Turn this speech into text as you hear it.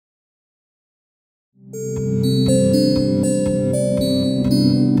Good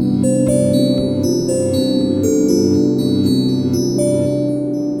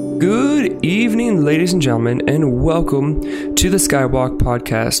evening, ladies and gentlemen, and welcome to the Skywalk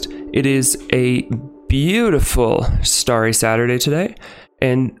Podcast. It is a beautiful starry Saturday today,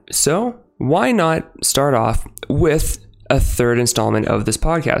 and so why not start off with a third installment of this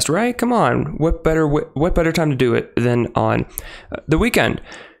podcast, right? Come on, what better time to do it than on the weekend?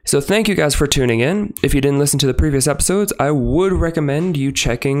 So thank you guys for tuning in. If you didn't listen to the previous episodes, I would recommend you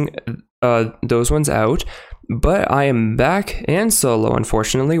checking those ones out. But I am back and solo,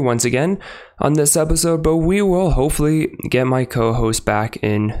 unfortunately, once again on this episode, but we will hopefully get my co-host back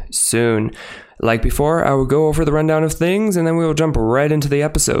in soon. Like before, I will go over the rundown of things and then we will jump right into the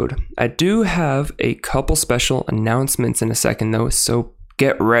episode. I do have a couple special announcements in a second though, so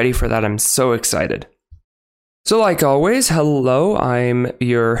get ready for that. I'm so excited. So like always, hello, I'm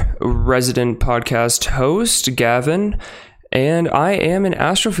your resident podcast host, Gavin, and I am an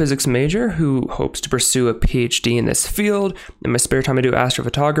astrophysics major who hopes to pursue a PhD in this field. In my spare time, I do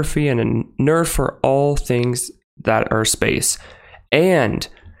astrophotography and a nerd for all things that are space. And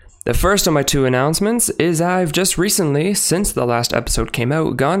the first of my two announcements is I've just recently, since the last episode came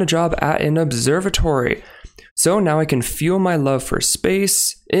out, gotten a job at an observatory. So now I can fuel my love for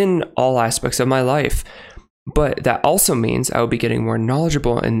space in all aspects of my life. But that also means I will be getting more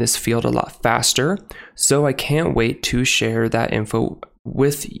knowledgeable in this field a lot faster, so I can't wait to share that info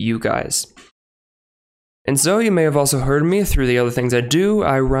with you guys. And so you may have also heard me through the other things I do.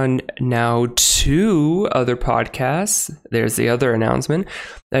 I run now 2 other podcasts. There's the other announcement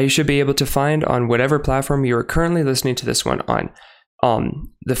that you should be able to find on whatever platform you are currently listening to this one on.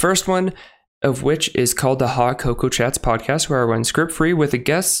 The first one of which is called the Hot Cocoa Chats podcast, where I run script-free with a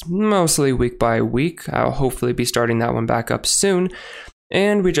guest, mostly week by week. I'll hopefully be starting that one back up soon.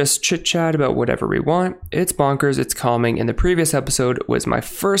 And we just chit-chat about whatever we want. It's bonkers, it's calming, and the previous episode was my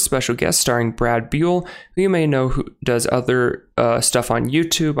first special guest starring Brad Buell, who you may know who does other stuff on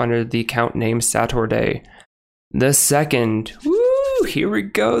YouTube under the account name Saturday. The second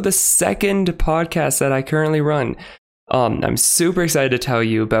podcast that I currently run, I'm super excited to tell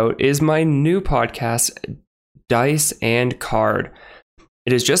you about is my new podcast, Dice and Card.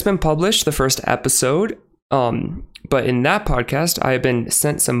 It has just been published, the first episode, but in that podcast, I have been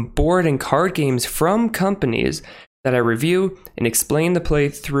sent some board and card games from companies that I review and explain the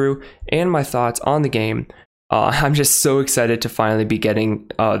playthrough and my thoughts on the game. I'm just so excited to finally be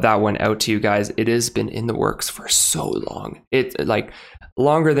getting that one out to you guys. It has been in the works for so long. It's like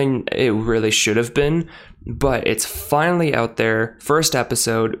longer than it really should have been, but it's finally out there. First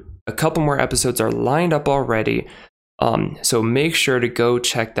episode, a couple more episodes are lined up already. So make sure to go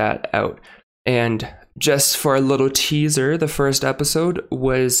check that out. And just for a little teaser, the first episode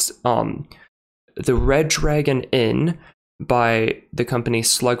was The Red Dragon Inn by the company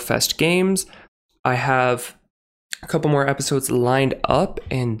Slugfest Games. I have a couple more episodes lined up,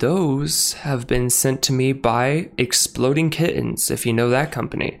 and those have been sent to me by Exploding Kittens, if you know that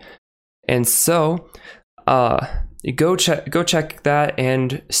company. And so, go check that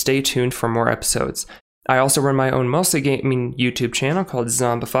and stay tuned for more episodes. I also run my own mostly gaming YouTube channel called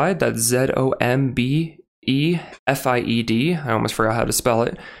Zombified. That's Zombefied. I almost forgot how to spell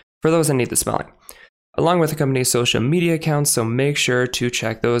it. For those that need the spelling. Along with the company's social media accounts, so make sure to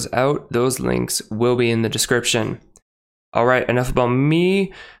check those out. Those links will be in the description. All right, enough about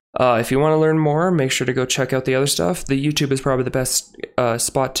me. If you want to learn more, make sure to go check out the other stuff. The YouTube is probably the best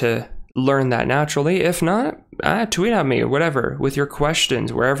spot to learn that naturally. If not, tweet at me, whatever, with your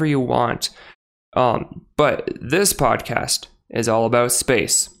questions, wherever you want. But this podcast is all about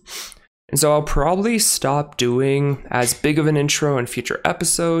space. And so I'll probably stop doing as big of an intro in future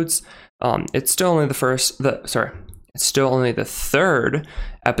episodes. It's still only the third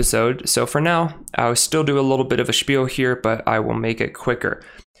episode. So for now, I'll still do a little bit of a spiel here, but I will make it quicker.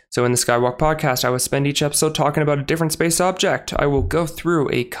 So in the Skywalk podcast, I will spend each episode talking about a different space object. I will go through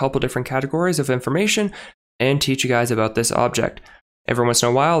a couple different categories of information and teach you guys about this object. Every once in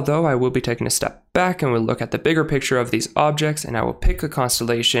a while, though, I will be taking a step back and we'll look at the bigger picture of these objects, and I will pick a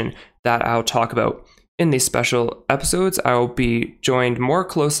constellation that I'll talk about. In these special episodes, I will be joined more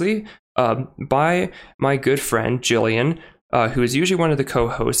closely by my good friend, Jillian, who is usually one of the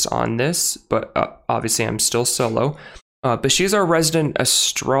co-hosts on this, but obviously I'm still solo. But she's our resident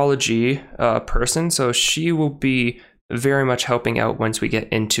astrology person, so she will be very much helping out once we get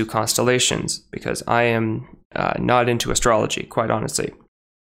into constellations, because I am not into astrology, quite honestly.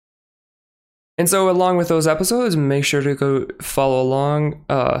 And so along with those episodes, make sure to go follow along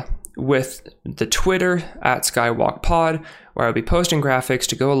with the Twitter at SkywalkPod, where I'll be posting graphics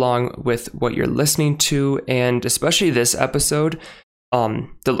to go along with what you're listening to, and especially this episode. The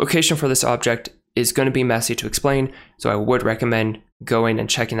location for this object is going to be messy to explain, so I would recommend going and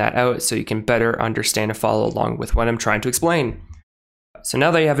checking that out so you can better understand and follow along with what I'm trying to explain. So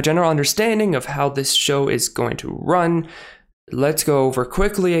now that you have a general understanding of how this show is going to run, let's go over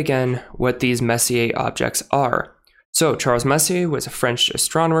quickly again what these Messier objects are. So Charles Messier was a French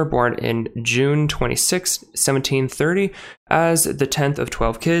astronomer born in June 26, 1730, as the 10th of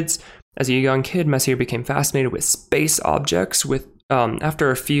 12 kids. As a young kid, Messier became fascinated with space objects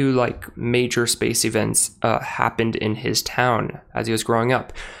after a few major space events happened in his town as he was growing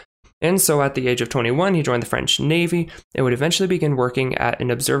up. And so at the age of 21, he joined the French Navy and would eventually begin working at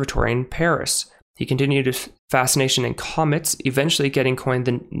an observatory in Paris. He continued his fascination in comets, eventually getting coined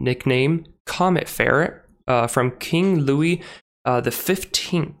the nickname Comet Ferret from King Louis the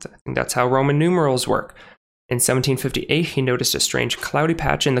 15th. I think that's how Roman numerals work. In 1758, he noticed a strange cloudy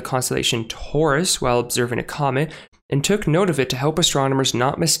patch in the constellation Taurus while observing a comet, and took note of it to help astronomers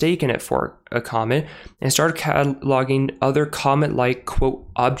not mistaken it for a comet, and started cataloging other comet-like, quote,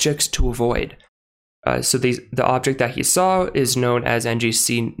 objects to avoid. So the object that he saw is known as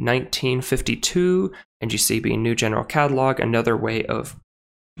NGC 1952, NGC being New General Catalog, another way of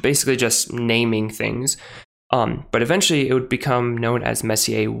basically just naming things. But eventually it would become known as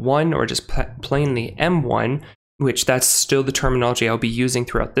Messier 1, or just plainly M1, which that's still the terminology I'll be using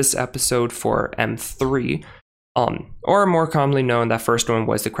throughout this episode for M3. Or more commonly known, that first one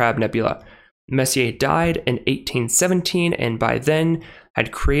was the Crab Nebula. Messier died in 1817, and by then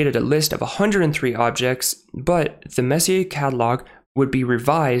had created a list of 103 objects, but the Messier catalog would be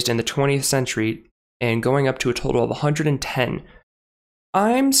revised in the 20th century and going up to a total of 110.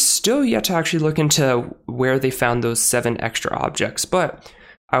 I'm still yet to actually look into where they found those 7 extra objects, but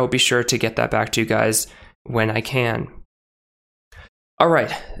I will be sure to get that back to you guys when I can.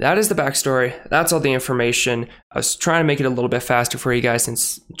 Alright, that is the backstory. That's all the information. I was trying to make it a little bit faster for you guys,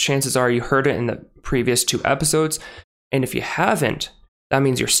 since chances are you heard it in the previous 2 episodes. And if you haven't, that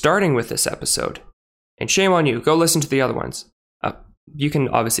means you're starting with this episode. And shame on you, go listen to the other ones. You can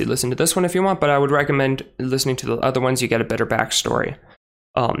obviously listen to this one if you want, but I would recommend listening to the other ones. You get a better backstory.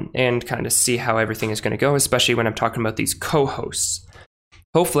 And kind of see how everything is going to go, especially when I'm talking about these co-hosts.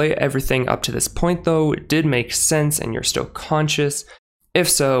 Hopefully everything up to this point, though, did make sense and you're still conscious. If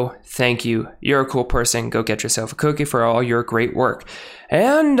so, thank you. You're a cool person. Go get yourself a cookie for all your great work.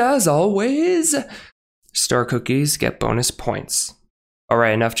 And as always, star cookies get bonus points.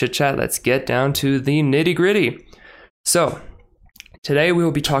 Alright, enough chit chat. Let's get down to the nitty gritty. So, today we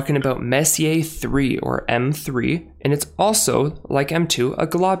will be talking about Messier 3, or M3, and it's also, like M2, a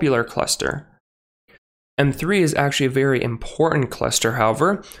globular cluster. M3 is actually a very important cluster,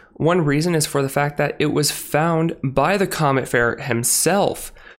 however. One reason is for the fact that it was found by the Comet Ferret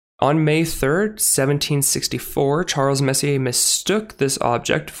himself. On May 3rd, 1764, Charles Messier mistook this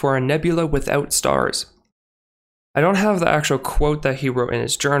object for a nebula without stars. I don't have the actual quote that he wrote in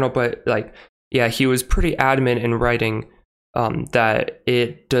his journal, but he was pretty adamant in writing that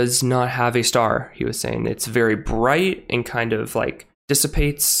it does not have a star. He was saying it's very bright and kind of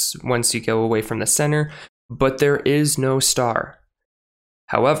dissipates once you go away from the center, but there is no star.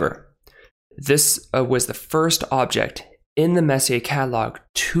 However, this was the first object in the Messier catalog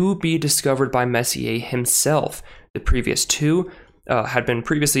to be discovered by Messier himself. The previous 2 had been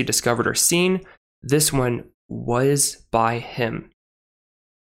previously discovered or seen. This one was by him.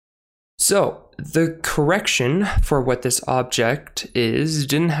 So, the correction for what this object is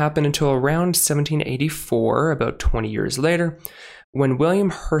didn't happen until around 1784, about 20 years later, when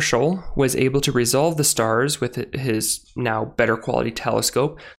William Herschel was able to resolve the stars with his now better quality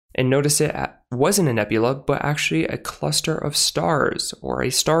telescope and notice it wasn't a nebula, but actually a cluster of stars, or a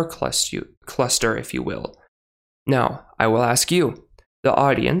star cluster, if you will. Now, I will ask you, the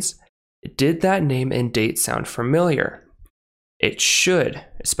audience, did that name and date sound familiar? It should,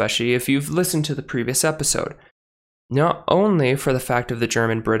 especially if you've listened to the previous episode. Not only for the fact of the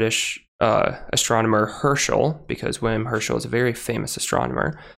German-British astronomer Herschel, because William Herschel is a very famous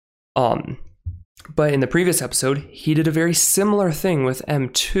astronomer, but in the previous episode, he did a very similar thing with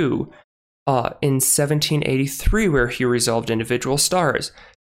M2 in 1783, where he resolved individual stars.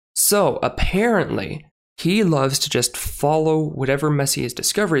 So apparently, he loves to just follow whatever Messier's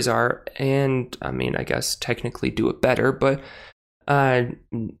discoveries are, and I guess technically do it better, but I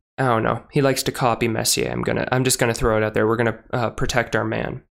don't know. He likes to copy Messier. I'm just gonna throw it out there. We're gonna protect our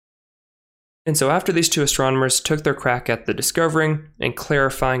man. And so after these 2 astronomers took their crack at the discovering and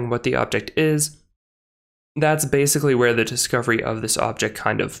clarifying what the object is, that's basically where the discovery of this object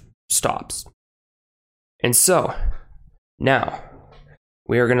kind of stops. And so, now,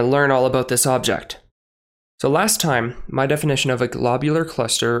 we are going to learn all about this object. So last time, my definition of a globular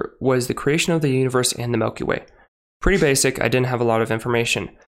cluster was the creation of the universe and the Milky Way. Pretty basic, I didn't have a lot of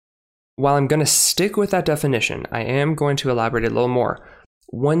information. While I'm going to stick with that definition, I am going to elaborate a little more.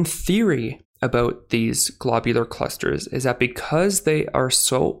 One theory about these globular clusters is that because they are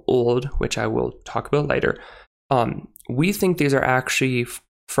so old, which I will talk about later, we think these are actually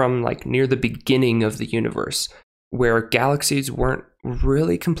from like near the beginning of the universe, where galaxies weren't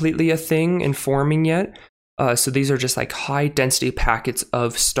really completely a thing and forming yet. So these are just like high density packets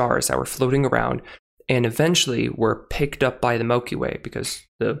of stars that were floating around and eventually were picked up by the Milky Way, because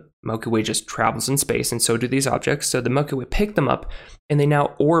the Milky Way just travels in space and so do these objects. So the Milky Way picked them up and they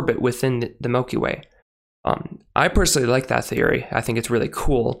now orbit within the Milky Way. I personally like that theory. I think it's really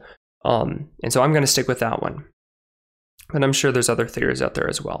cool. And so I'm going to stick with that one. But I'm sure there's other theories out there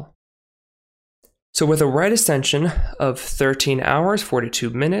as well. So with a right ascension of 13 hours, 42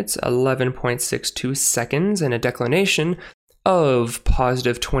 minutes, 11.62 seconds, and a declination of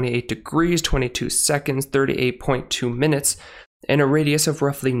positive 28 degrees, 22 seconds, 38.2 minutes, and a radius of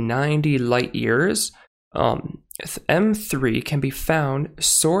roughly 90 light years, M3 can be found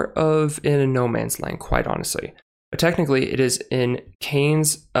sort of in a no man's land, quite honestly. But technically, it is in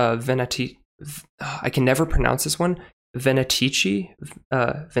Canes Venatici. I can never pronounce this one. Venatici?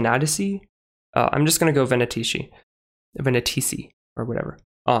 I'm just going to go Venatici, or whatever.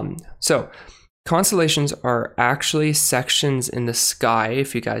 So constellations are actually sections in the sky,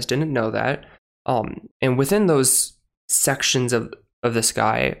 if you guys didn't know that. And within those sections of the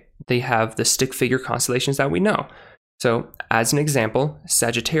sky, they have the stick figure constellations that we know. So as an example,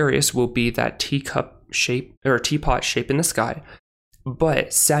 Sagittarius will be that teacup shape or teapot shape in the sky.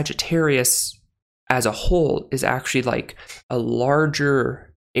 But Sagittarius as a whole is actually like a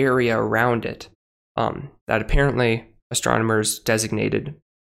larger area around it that apparently astronomers designated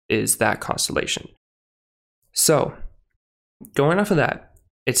is that constellation. So going off of that,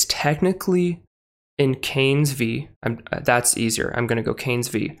 it's technically in Canes V. That's easier. I'm going to go Canes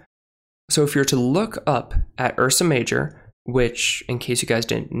V. So if you're to look up at Ursa Major, which in case you guys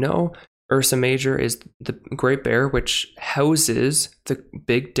didn't know, Ursa Major is the Great Bear, which houses the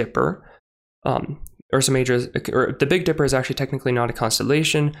Big Dipper. Ursa Major, the Big Dipper is actually technically not a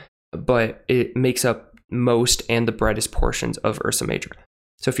constellation, but it makes up most and the brightest portions of Ursa Major.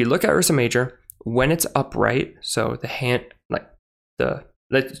 So if you look at Ursa Major, when it's upright, so the hand,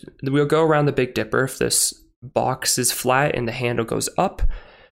 we'll go around the Big Dipper. If this box is flat and the handle goes up,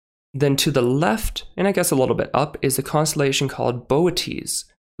 then to the left, and I guess a little bit up, is the constellation called Boötes,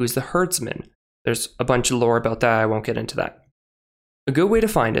 who's the herdsman. There's a bunch of lore about that. I won't get into that. A good way to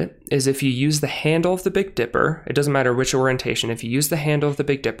find it is if you use the handle of the Big Dipper, it doesn't matter which orientation, if you use the handle of the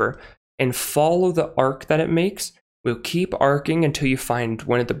Big Dipper and follow the arc that it makes, we'll keep arcing until you find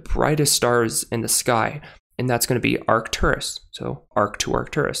one of the brightest stars in the sky, and that's going to be Arcturus. So arc to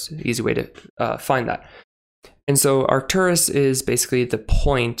Arcturus, easy way to find that. And so Arcturus is basically the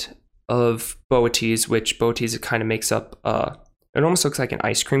point of Boötes, which Boötes kind of makes up, it almost looks like an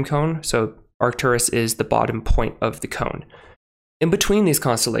ice cream cone. So Arcturus is the bottom point of the cone. In between these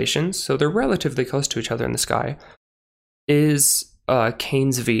constellations, so they're relatively close to each other in the sky, is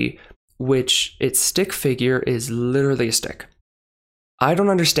Canes V, which its stick figure is literally a stick. I don't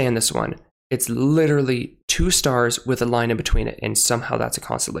understand this one. It's literally two stars with a line in between it, and somehow that's a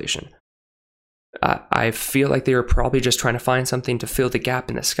constellation. I feel like they were probably just trying to find something to fill the gap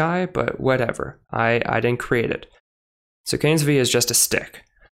in the sky, but whatever. I didn't create it. So Canes V is just a stick.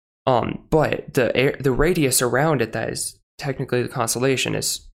 But the radius around it that is technically the constellation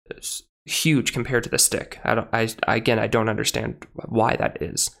is huge compared to the stick. I don't understand why that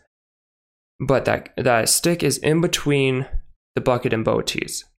is. But that stick is in between the bucket and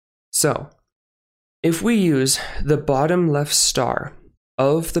Boötes. So if we use the bottom left star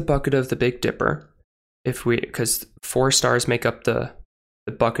of the bucket of the Big Dipper, because 4 stars make up the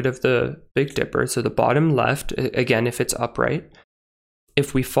bucket of the Big Dipper, so the bottom left, again, if it's upright,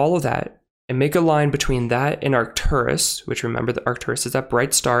 if we follow that and make a line between that and Arcturus, which remember that Arcturus is that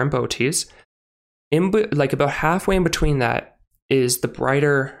bright star in Boötes, like about halfway in between that is the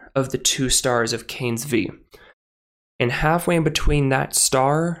brighter of the 2 stars of Canes V. And halfway in between that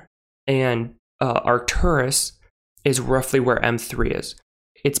star and Arcturus is roughly where M3 is.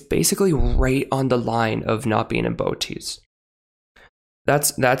 It's basically right on the line of not being in Boötes.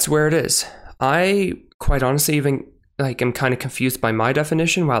 That's where it is. I quite honestly even am kind of confused by my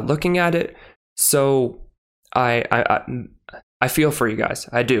definition while looking at it. So I I feel for you guys.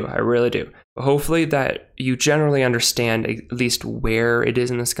 I do. I really do. But hopefully that you generally understand at least where it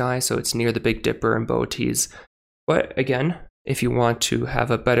is in the sky. So it's near the Big Dipper and Boötes. But again, if you want to have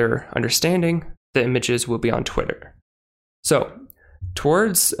a better understanding, the images will be on Twitter. So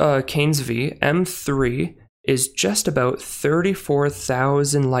towards Canes V, M3 is just about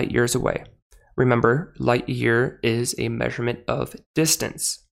 34,000 light years away. Remember, light year is a measurement of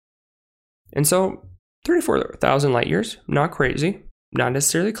distance. And so 34,000 light years, not crazy, not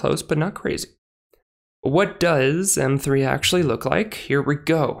necessarily close, but not crazy. What does M3 actually look like? Here we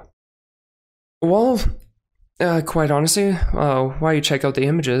go. Well, quite honestly, while you check out the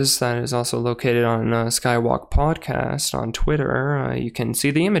images, that is also located on Skywalk Podcast on Twitter, you can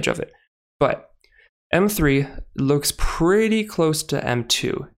see the image of it. But M3 looks pretty close to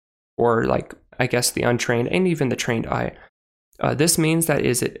M2, or like, I guess, the untrained and even the trained eye. This means that it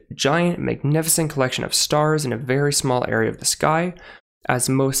is a giant, magnificent collection of stars in a very small area of the sky. As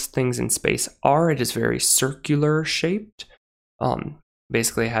most things in space are, it is very circular shaped.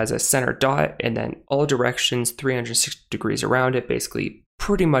 Basically, it has a center dot, and then all directions, 360 degrees around it, basically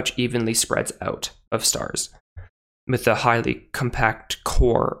pretty much evenly spreads out of stars, with a highly compact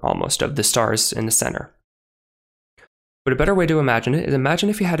core almost of the stars in the center. But a better way to imagine it is imagine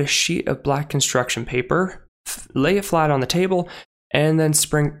if you had a sheet of black construction paper, lay it flat on the table, and then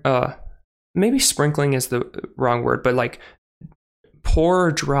maybe sprinkling is the wrong word, but like pour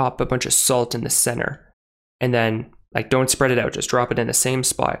or drop a bunch of salt in the center, and then like don't spread it out, just drop it in the same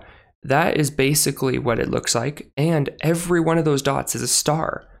spot. That is basically what it looks like, and every one of those dots is a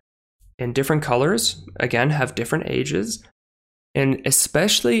star. In different colors, again, have different ages, and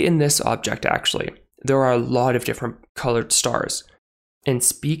especially in this object, actually, there are a lot of different colored stars. And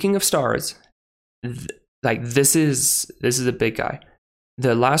speaking of stars, this is a big guy.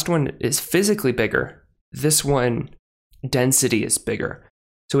 The last one is physically bigger. This one, density is bigger.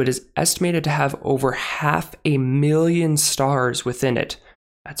 So it is estimated to have over 500,000 stars within it.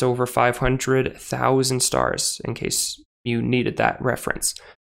 That's over 500,000 stars, in case you needed that reference.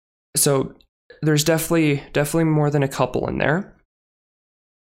 So there's definitely more than a couple in there.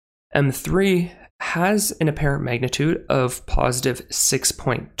 M3 has an apparent magnitude of positive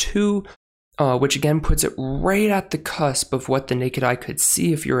 6.2, which again puts it right at the cusp of what the naked eye could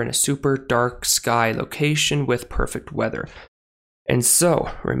see if you're in a super dark sky location with perfect weather. And so,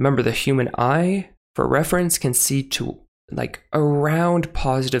 remember, the human eye, for reference, can see to like around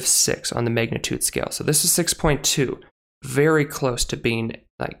positive 6 on the magnitude scale. So this is 6.2, very close to being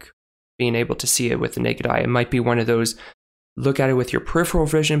able to see it with the naked eye. It might be one of those, look at it with your peripheral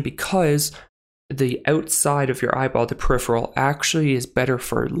vision, because the outside of your eyeball, the peripheral, actually is better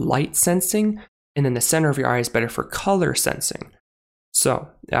for light sensing, and then the center of your eye is better for color sensing. So,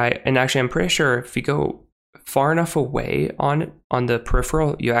 I'm pretty sure if you go far enough away on the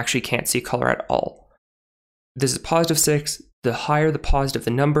peripheral, you actually can't see color at all. This is positive 6. The higher the positive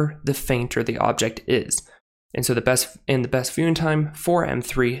the number, the fainter the object is. And so the best viewing time for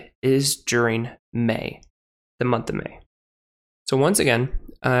M3 is during May, the month of May. So once again,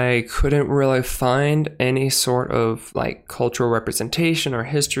 I couldn't really find any sort of like cultural representation or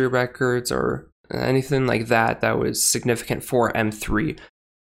history records or anything like that was significant for M3,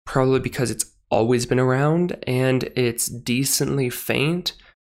 probably because it's always been around and it's decently faint.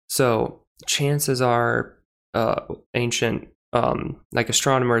 So chances are ancient like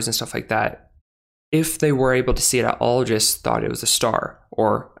astronomers and stuff like that, if they were able to see it at all, just thought it was a star,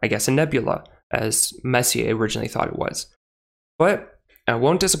 or I guess a nebula, as Messier originally thought it was. But I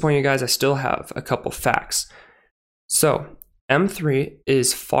won't disappoint you guys, I still have a couple facts. So M3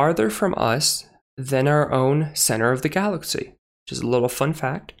 is farther from us than our own center of the galaxy, which is a little fun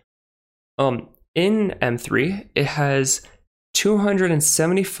fact. In M3, it has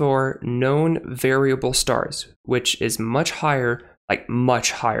 274 known variable stars, which is much higher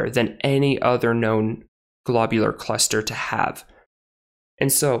than any other known globular cluster to have.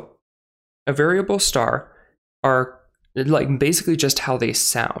 And so a variable star are like basically just how they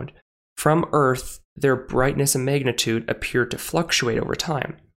sound. From Earth, their brightness and magnitude appear to fluctuate over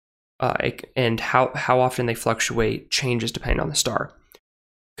time. And how often they fluctuate changes depending on the star.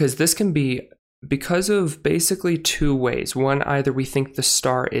 Because this can be because of basically two ways. One, either we think the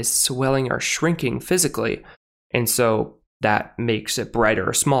star is swelling or shrinking physically, and so that makes it brighter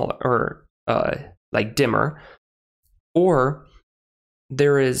or smaller, or like dimmer. Or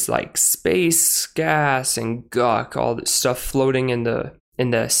there is like space, gas, and gunk, all this stuff floating in the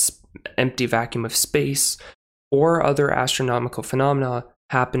empty vacuum of space, or other astronomical phenomena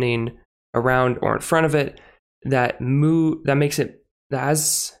happening around or in front of it that makes it,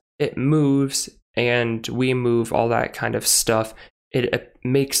 as it moves, and we move all that kind of stuff, it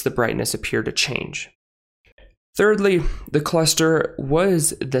makes the brightness appear to change. Thirdly, the cluster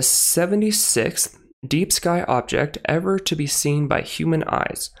was the 76th deep sky object ever to be seen by human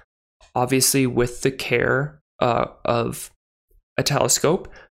eyes. Obviously, with the care of a telescope,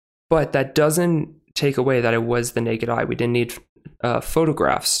 but that doesn't take away that it was the naked eye. We didn't need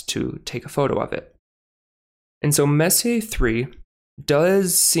photographs to take a photo of it. And so Messier 3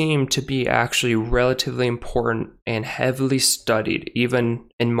 does seem to be actually relatively important and heavily studied, even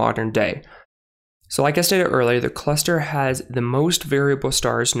in modern day. So like I stated earlier, the cluster has the most variable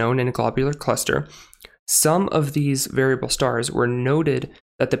stars known in a globular cluster. Some of these variable stars were noted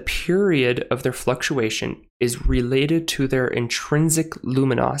that the period of their fluctuation is related to their intrinsic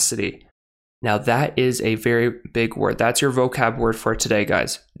luminosity. Now that is a very big word. That's your vocab word for today,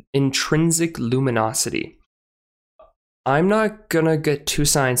 guys. Intrinsic luminosity. I'm not gonna get too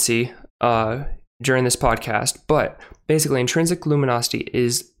sciencey during this podcast, but basically intrinsic luminosity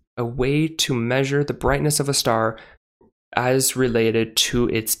is a way to measure the brightness of a star as related to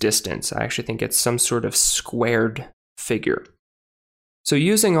its distance. I actually think it's some sort of squared figure. So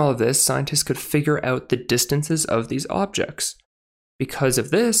using all of this, scientists could figure out the distances of these objects. Because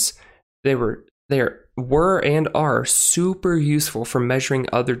of this, they were and are super useful for measuring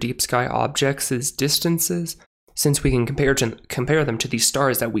other deep sky objects' distances, since we can compare them to these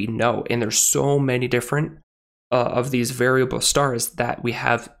stars that we know. And there's so many different of these variable stars that we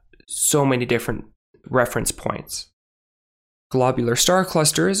have so many different reference points. Globular star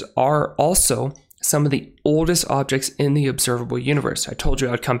clusters are also some of the oldest objects in the observable universe. I told you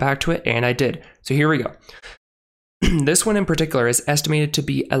I'd come back to it, and I did. So here we go. This one in particular is estimated to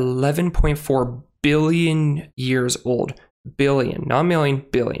be 11.4 billion years old. Billion, not million,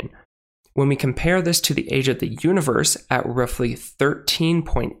 billion. When we compare this to the age of the universe at roughly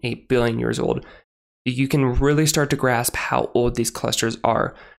 13.8 billion years old, you can really start to grasp how old these clusters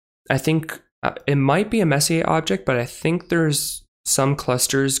are. I think it might be a Messier object, but I think there's some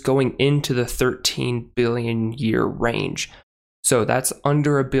clusters going into the 13 billion year range. So that's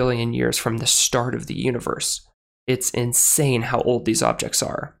under a billion years from the start of the universe. It's insane how old these objects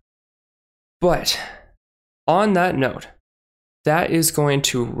are. But on that note, that is going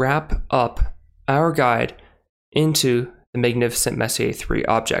to wrap up our guide into the magnificent Messier 3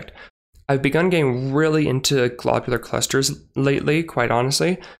 object. I've begun getting really into globular clusters lately, quite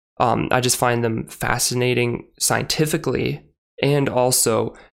honestly. I just find them fascinating scientifically, and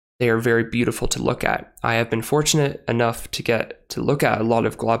also they are very beautiful to look at. I have been fortunate enough to get to look at a lot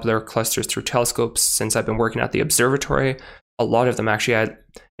of globular clusters through telescopes since I've been working at the observatory. A lot of them actually had,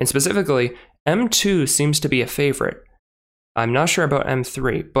 and specifically M2 seems to be a favorite. I'm not sure about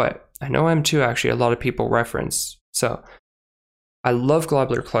M3, but I know M2 actually a lot of people reference. So I love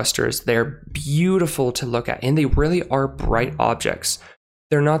globular clusters. They're beautiful to look at, and they really are bright objects.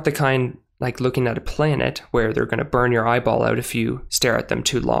 They're not the kind like looking at a planet where they're going to burn your eyeball out if you stare at them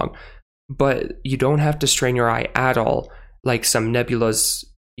too long. But you don't have to strain your eye at all. Like some nebulas,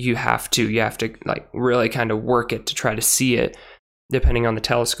 you have to like really kind of work it to try to see it, depending on the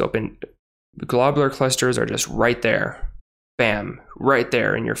telescope. And globular clusters are just right there. Bam, right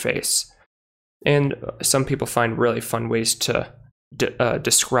there in your face. And some people find really fun ways to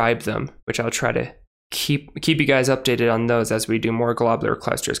describe them, which I'll try to keep you guys updated on those as we do more globular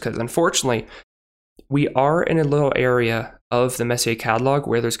clusters, because unfortunately we are in a little area of the Messier catalog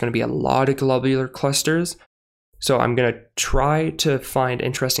where there's going to be a lot of globular clusters. So I'm going to try to find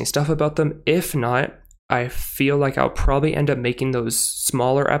interesting stuff about them. If not, I feel like I'll probably end up making those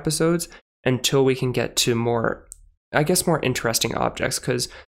smaller episodes until we can get to more interesting objects, because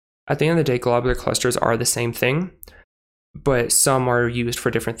at the end of the day, globular clusters are the same thing, but some are used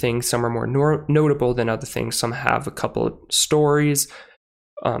for different things. Some are more notable than other things. Some have a couple of stories,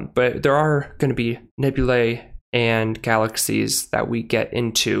 but there are going to be nebulae and galaxies that we get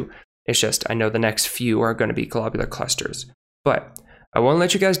into. It's just, I know the next few are going to be globular clusters, but I won't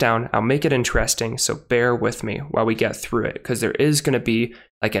let you guys down. I'll make it interesting, so bear with me while we get through it, because there is going to be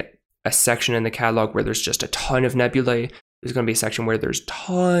like a section in the catalog where there's just a ton of nebulae. There's going to be a section where there's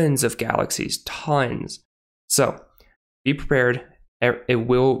tons of galaxies, tons. So be prepared. It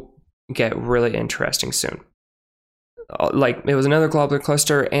will get really interesting soon. Like, it was another globular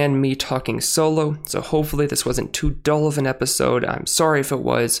cluster and me talking solo, so hopefully this wasn't too dull of an episode. I'm sorry if it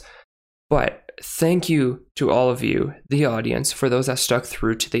was, but thank you to all of you, the audience, for those that stuck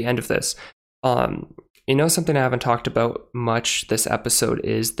through to the end of this. Something I haven't talked about much this episode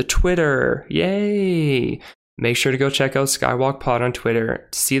is the Twitter. Yay! Make sure to go check out Skywalk Pod on Twitter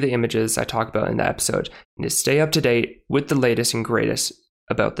to see the images I talk about in the episode and to stay up to date with the latest and greatest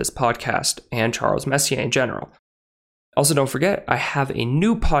about this podcast and Charles Messier in general. Also, don't forget, I have a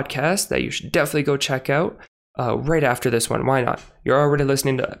new podcast that you should definitely go check out right after this one. Why not? You're already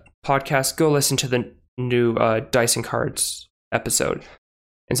listening to podcasts. Go listen to the new Dice and Cards episode.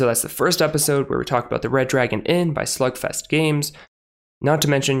 And so that's the first episode where we talk about the Red Dragon Inn by Slugfest Games. Not to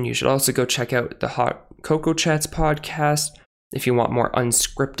mention, you should also go check out the Hot Cocoa Chats podcast if you want more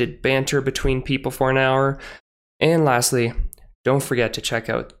unscripted banter between people for an hour. And lastly, don't forget to check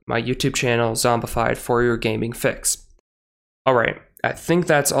out my YouTube channel, Zombified, for your gaming fix. All right, I think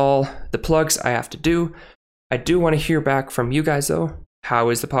that's all the plugs I have to do. I do want to hear back from you guys, though. How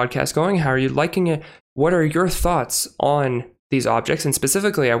is the podcast going? How are you liking it? What are your thoughts on these objects? And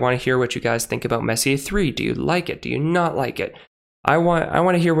specifically, I want to hear what you guys think about Messier 3. Do you like it? Do you not like it? I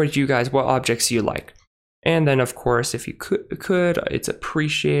want to hear what objects you like. And then, of course, if you could, it's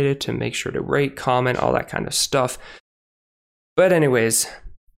appreciated to make sure to rate, comment, all that kind of stuff. But anyways,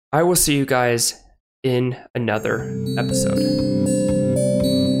 I will see you guys in another episode.